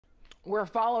We're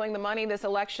following the money this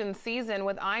election season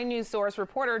with iNews Source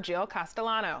reporter Jill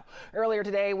Castellano. Earlier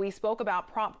today, we spoke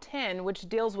about Prop 10, which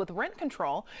deals with rent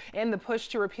control, and the push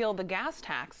to repeal the gas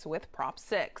tax with Prop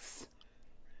 6.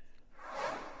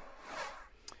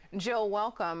 Jill,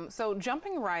 welcome. So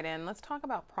jumping right in, let's talk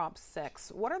about Prop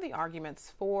 6. What are the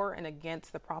arguments for and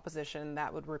against the proposition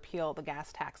that would repeal the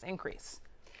gas tax increase?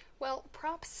 Well,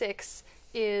 Prop 6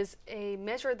 is a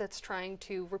measure that's trying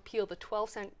to repeal the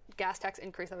 12-cent gas tax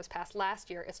increase that was passed last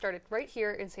year. It started right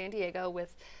here in San Diego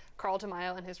with Carl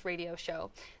DeMaio and his radio show.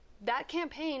 That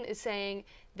campaign is saying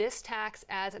this tax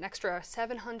adds an extra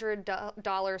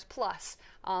 $700 plus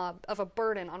of a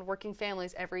burden on working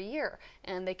families every year,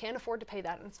 and they can't afford to pay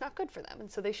that, and it's not good for them,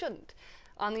 and so they shouldn't.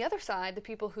 On the other side, the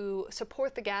people who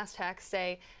support the gas tax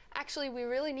say, actually, we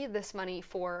really need this money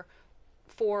for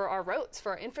our roads,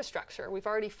 for our infrastructure. We've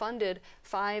already funded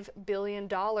 $5 billion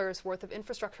worth of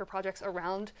infrastructure projects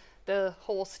around the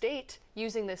whole state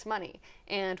using this money.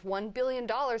 And $1 billion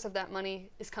of that money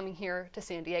is coming here to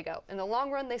San Diego. In the long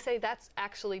run, they say that's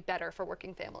actually better for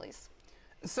working families.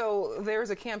 So there's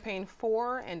a campaign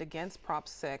for and against Prop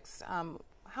 6.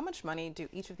 How much money do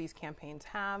each of these campaigns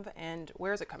have, and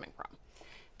where is it coming from?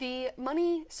 The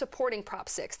money supporting Prop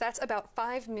 6, that's about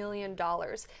 $5 million.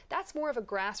 That's more of a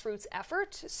grassroots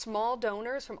effort, small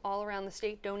donors from all around the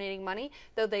state donating money,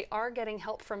 though they are getting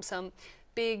help from some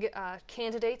big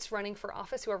candidates running for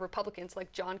office who are Republicans,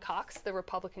 like John Cox, the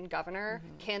Republican governor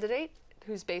candidate,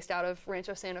 who's based out of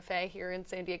Rancho Santa Fe here in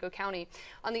San Diego County.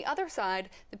 On the other side,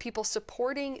 the people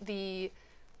supporting the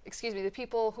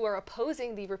people who are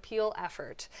opposing the repeal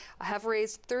effort have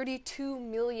raised $32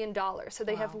 million. So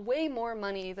they have way more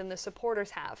money than the supporters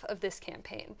have of this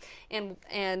campaign.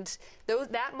 And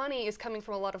that money is coming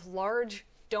from a lot of large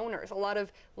donors, a lot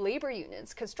of labor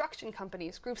unions, construction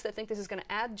companies, groups that think this is going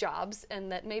to add jobs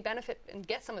and that may benefit and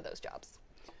get some of those jobs.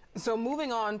 So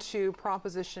moving on to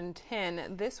Proposition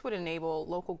 10, this would enable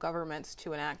local governments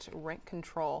to enact rent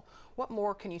control. What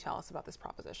more can you tell us about this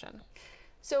proposition?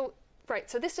 Right,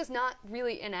 so this does not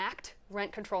really enact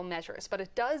rent control measures, but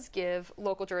it does give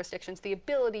local jurisdictions the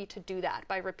ability to do that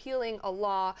by repealing a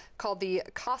law called the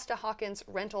Costa-Hawkins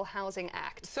Rental Housing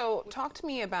Act. So talk to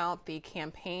me about the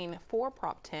campaign for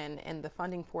Prop 10 and the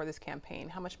funding for this campaign.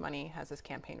 How much money has this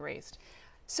campaign raised?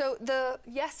 So the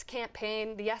Yes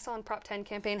campaign, the Yes on Prop 10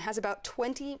 campaign, has about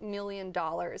 $20 million.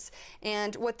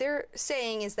 And what they're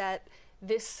saying is that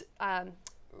this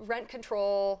rent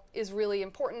control is really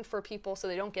important for people so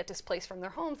they don't get displaced from their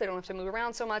homes, they don't have to move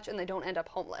around so much, and they don't end up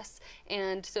homeless.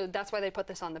 And so that's why they put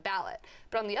this on the ballot.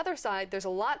 But on the other side, there's a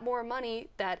lot more money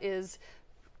that is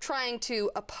trying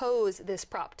to oppose this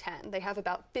Prop 10. They have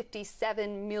about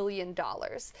 $57 million.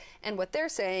 And what they're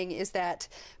saying is that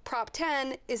Prop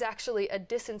 10 is actually a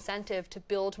disincentive to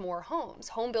build more homes.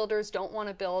 Home builders don't want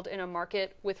to build in a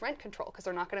market with rent control because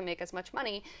they're not going to make as much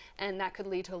money, and that could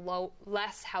lead to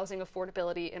less housing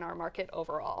affordability in our market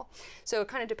overall. So it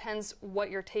kind of depends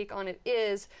what your take on it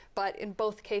is, but in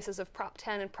both cases of Prop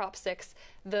 10 and Prop 6,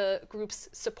 the groups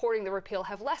supporting the repeal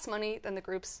have less money than the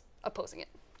groups opposing it.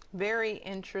 Very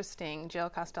interesting. Jill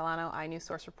Castellano, iNews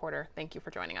Source reporter. Thank you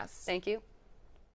for joining us. Thank you.